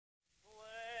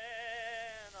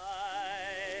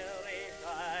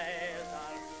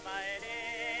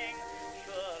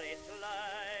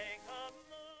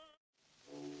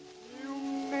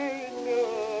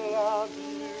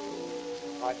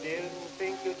didn't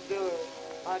think you'd do it.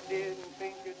 I didn't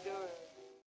think you'd do it.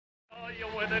 Oh, you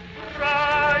with a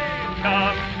crying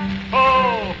tongue.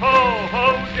 Ho, ho,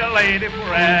 ho, your lady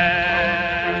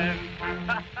friend.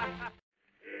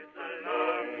 It's a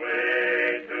long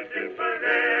way to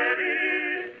Tipperary.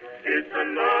 It's a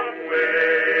long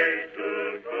way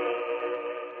to go.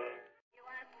 You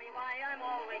ask me why I'm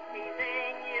always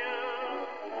teasing you.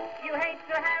 You hate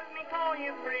to have me call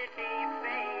you pretty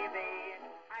baby.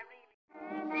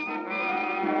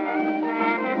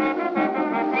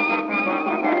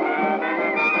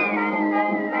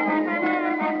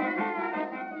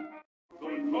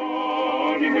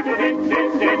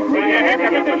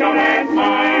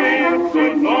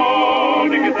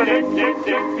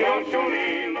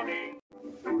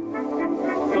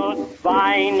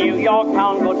 Goodbye, New York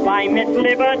town, goodbye, Miss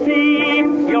Liberty.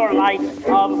 Your light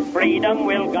of freedom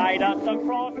will guide us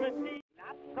across the sea.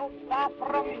 Not so far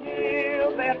from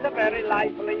here, there's a very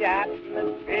lively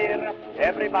atmosphere.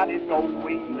 Everybody's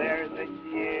going there this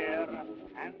year.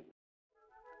 And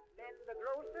Then the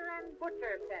grocer and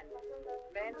butcher sent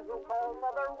men who call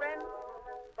for the rent,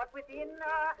 but within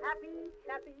are happy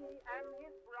Chappie and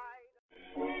his bride.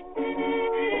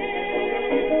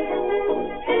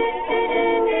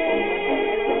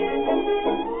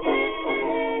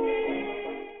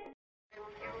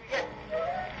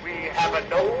 we have a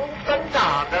no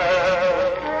banana.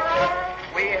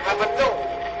 We have a no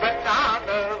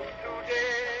banana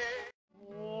today.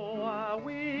 Oh, I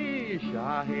wish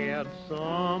I had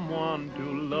someone to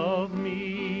love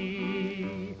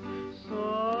me.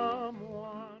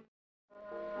 Someone.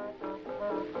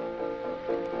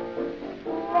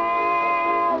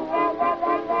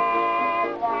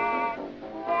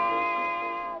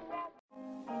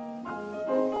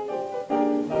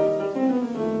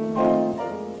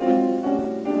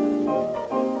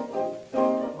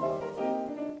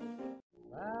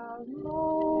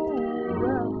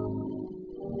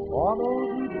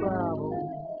 Although we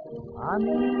travel, I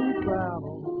mean we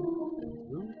travel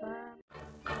through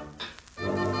time.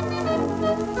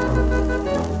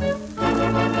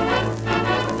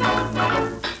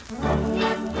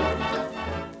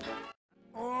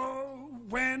 Oh,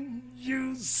 when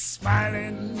you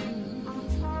smiling,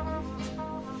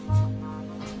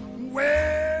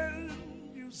 when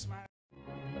you smile.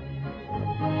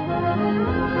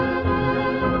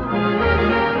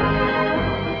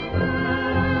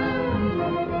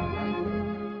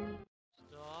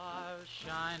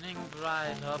 Shining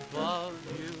bright above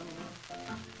you,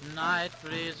 night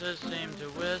breezes seem to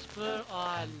whisper,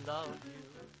 I love you.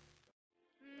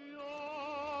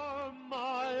 You're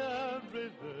my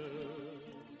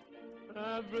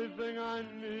everything I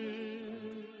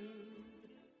need.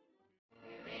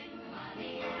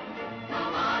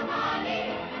 Come on,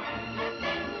 honey,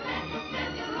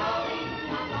 let's rolling,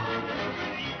 come on.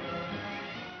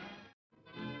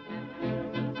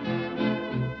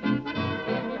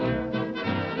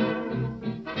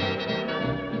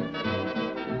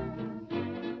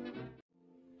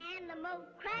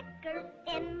 Crackers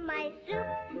in my soup,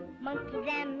 monkeys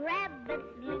and rabbits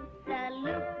loop the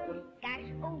loop. Gosh,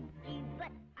 oh gee, but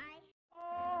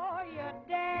Oh, your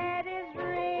dad is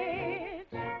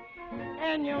rich,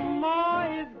 and your ma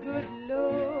is good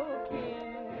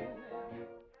looking.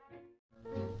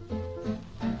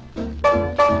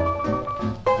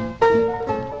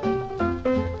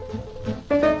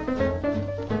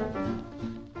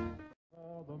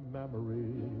 All the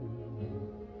memory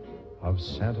of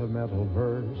sentimental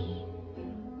verse,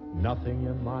 nothing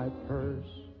in my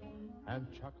purse, and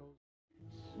chuckles.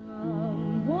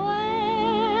 somewhere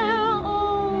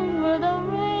over the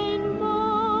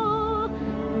rainbow,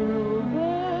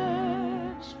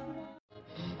 bluebirds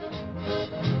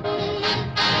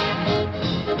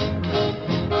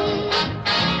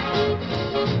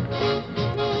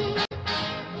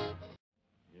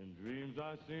In dreams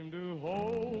I seem to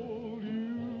hold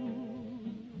you,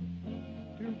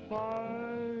 to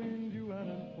find you and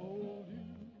enfold you.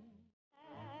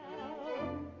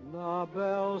 The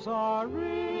bells are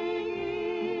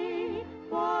ringing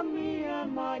for me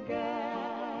and my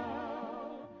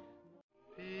gal.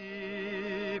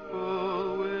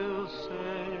 People will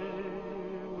say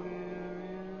we're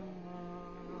in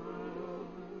love.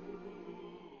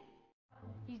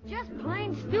 He's just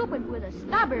plain stupid with a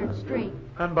stubborn streak.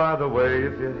 And by the way,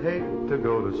 if you hate to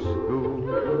go to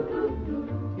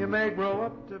school, you may grow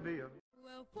up to be a...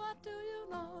 Well, what do you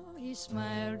know? He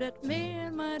smiled at me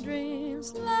in my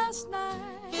dreams last night.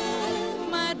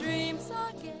 My dreams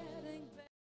are getting better.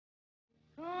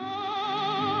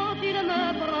 Quand il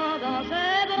me prend dans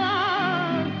ses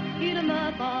bras, qu'il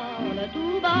me parle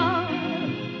tout bas,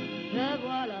 je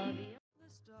vois la vie. The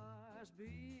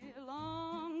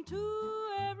belong to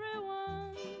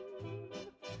everyone.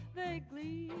 They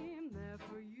gleam there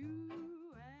for you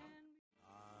and me.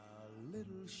 A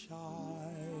little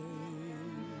shy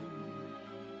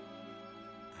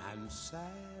and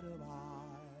sad of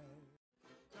eye.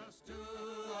 Just two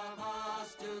of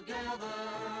us together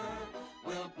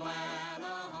will plan a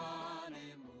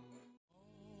honeymoon.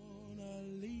 Mona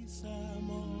Lisa,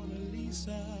 Mona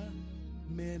Lisa,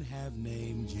 men have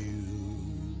named you.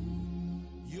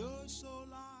 You're so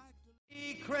like the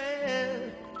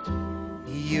Secret,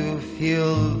 you'll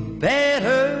feel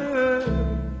better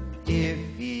if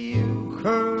you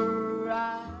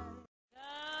cry.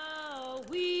 The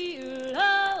wheel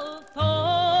of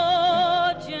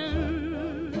fortune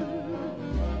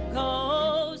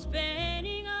goes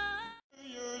spinning on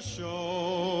your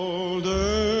shoulder.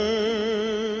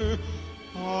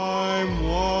 I'm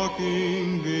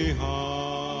walking behind.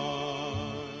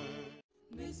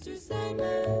 Mr.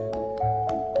 Sandman,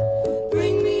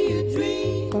 bring me a dream.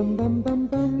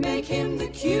 Make him the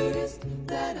cutest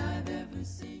that I've ever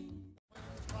seen.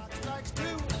 Clock strikes 2,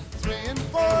 3, and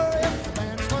 4. If the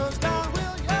band slows down,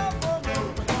 we'll yell for more.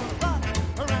 We're gonna rock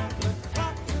around the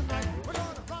clock tonight. We're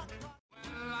gonna rock.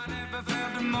 Well, I never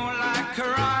felt more like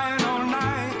crying all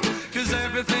night. 'Cause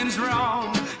everything's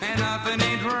wrong and nothing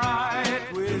ain't right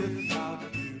without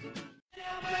you.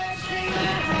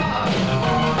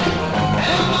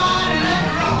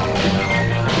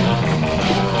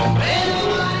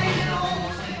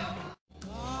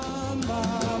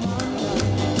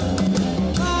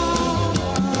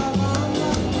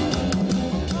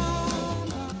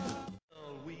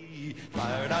 We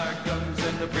fired our guns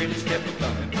and the British kept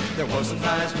coming. There wasn't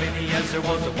as many as there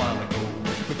was a while ago.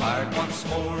 We fired once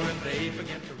more and they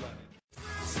began to run.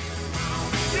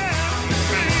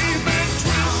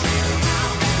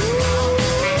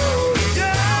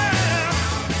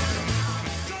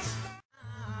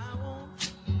 I won't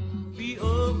be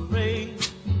afraid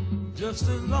just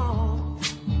as long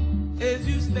as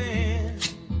you stand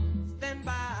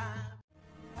by.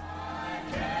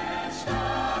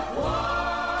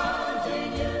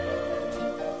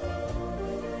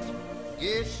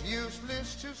 It's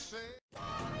useless to say.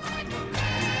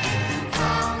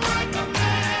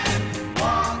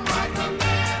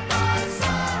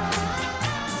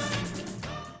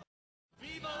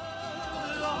 Viva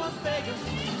Las Vegas!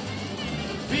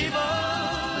 Viva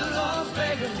Las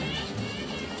Vegas!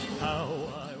 How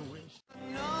I wish.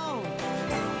 No.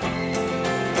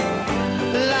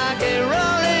 Like a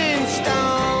rolling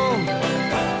stone.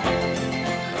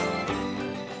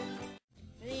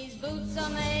 These boots are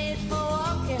made for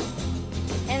walking,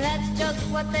 and that's just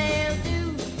what they'll do.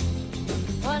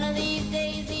 One of these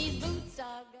days, these boots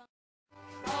are gone.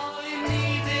 All you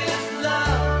need is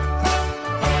love.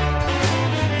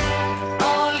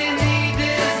 All you need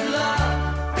is love.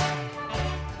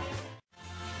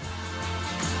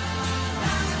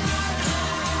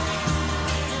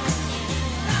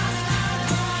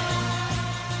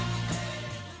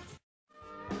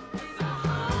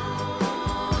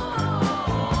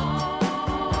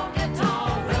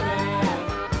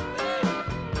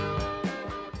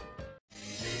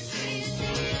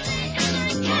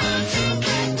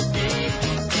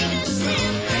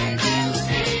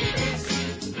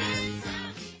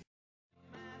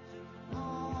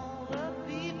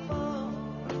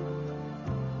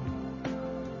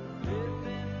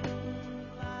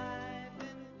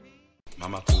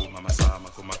 Mama cool, mama sa, mama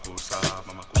cool sa,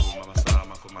 mama cool, mama sa,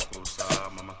 mama cool sa,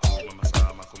 mama cool, mama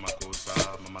sa, mama cool sa,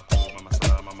 mama cool, mama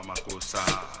sa, mama cool sa.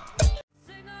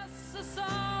 Sing us a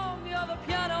song, you're the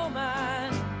piano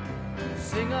man.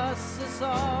 Sing us a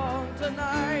song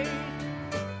tonight.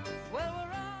 Well,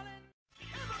 we're all in.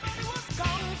 Everybody was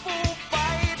kung fu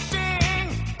fighting.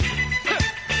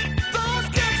 Those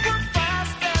kids were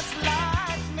fast as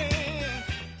lightning.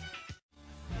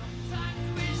 Sometimes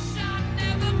wish I'd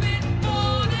never been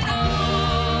born at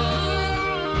all.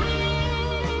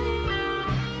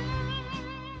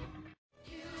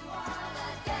 You are the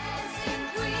dancing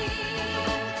queen,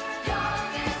 young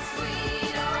and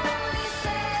sweet, only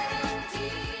 17.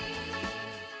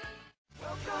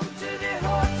 Welcome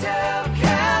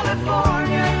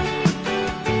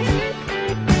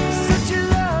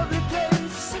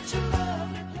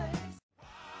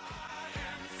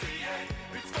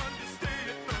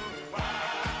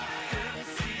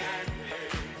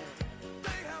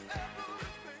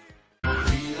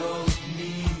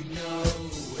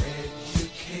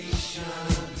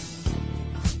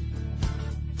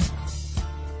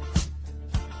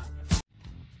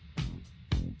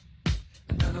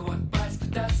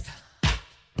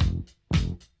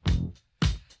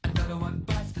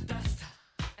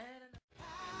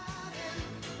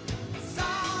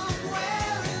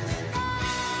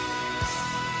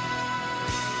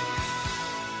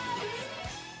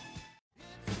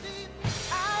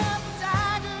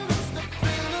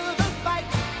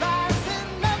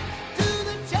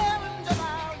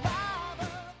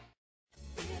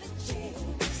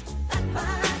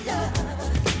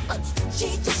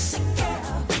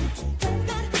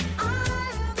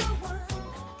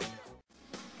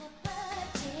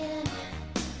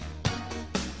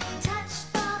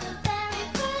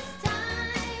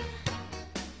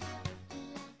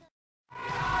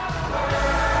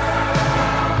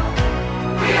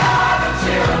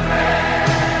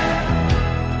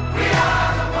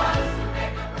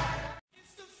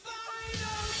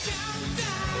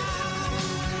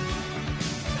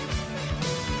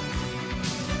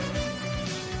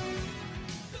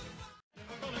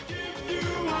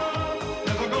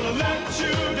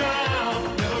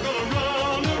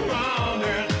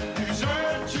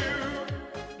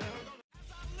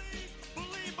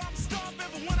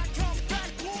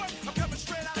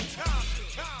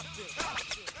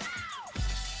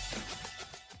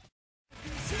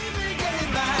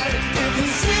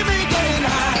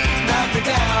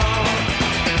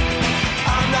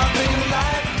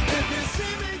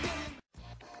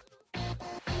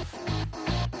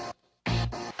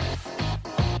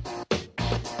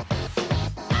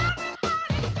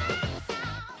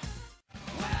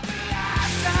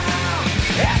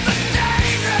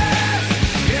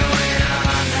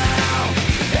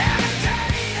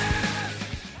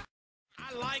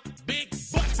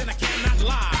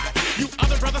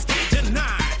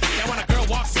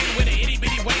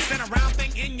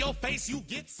face, you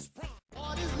get sprung.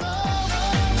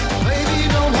 Baby,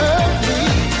 don't hurt me.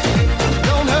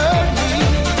 Don't hurt me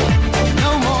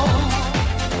no more.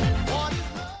 What is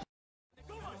love?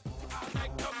 I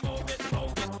like to move it,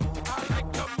 move it. I like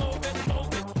to move it,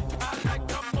 move it. I like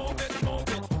to move it, move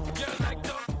it. You like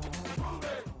to move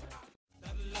it.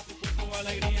 Darle a tu cuerpo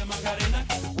alegría, Macarena.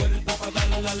 Cuerpo para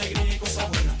darle la alegría y cosa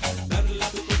buena. Darle a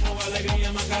tu cuerpo alegría,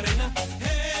 Macarena.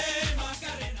 Hey,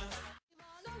 Macarena.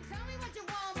 So tell me what you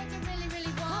want, what you really,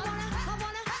 really want. I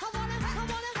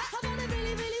wanna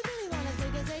really, really, really wanna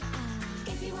say,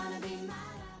 if you wanna be my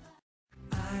lover.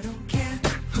 I don't care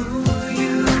who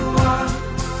you are,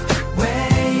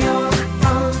 where you're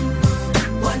from,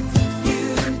 what you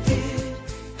did.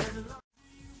 As long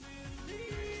as you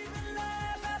believe in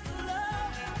love after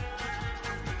love,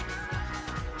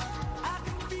 I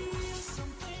can feel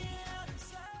something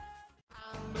inside.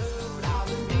 I'm blue, I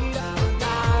was beat, I was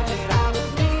died, I was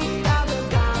beat, I was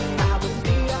died, I was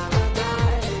beat, I was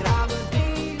died, I was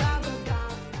beat, I was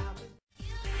died, I was.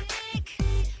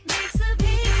 Makes the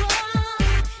people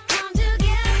come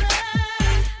together.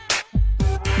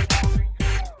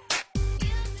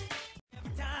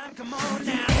 Time, come on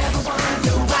now. Ever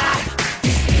wonder why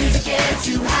this music gets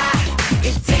you high?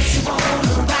 It takes you on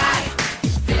a ride.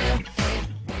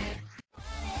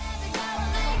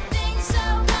 Make things so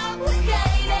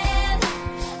complicated.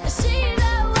 I see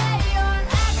the way you're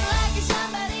acting like you're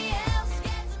somebody else.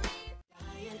 Gets me.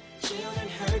 Children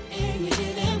hurt and you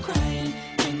hear them crying.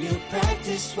 And you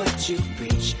practice what you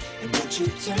preach and what you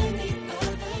turn the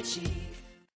other cheek.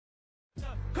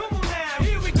 Come on now,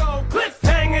 here we go.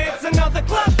 Cliffhanger, it's another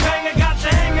club banger. Got you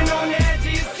hanging on the edge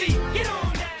of your seat. Get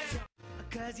on that.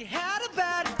 Cause you had a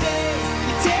bad day,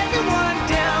 you take it one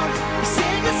down. You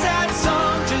sing a sad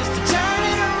song just to turn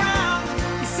it around.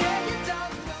 You said you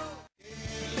don't know.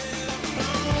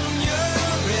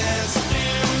 Rest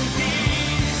in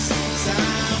peace,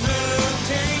 simultaneous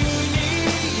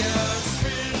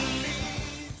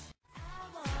release. I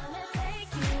wanna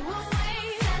take you away.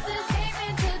 Let's escape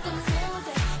into the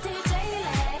music. DJ,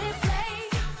 let it play.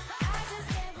 I just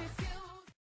can't refuse.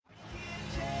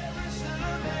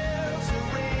 Jerusalem bells are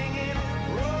ringing,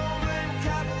 Roman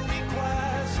cavalry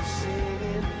choirs are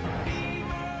singing.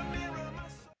 Mirror, mirror, my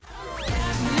soul.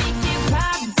 Make it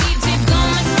pop, DJ, blow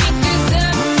my speakers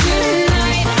up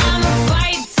tonight. I'ma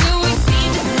fight till we see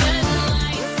the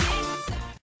sunlight.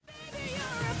 Baby,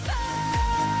 you're a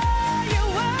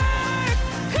firework.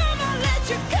 Come on, let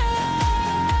your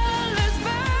colors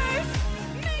burst.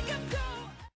 Make 'em go.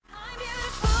 I'm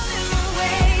beautiful in my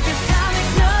way. This time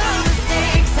makes no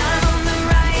mistakes. I'm on the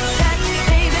right track,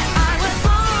 baby. I was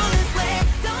born this way.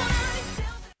 Don't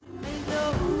understand.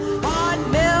 Hot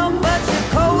milk, but you're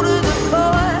cold to the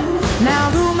core. Now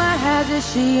rumor has it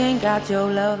she ain't got your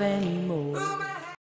love anymore.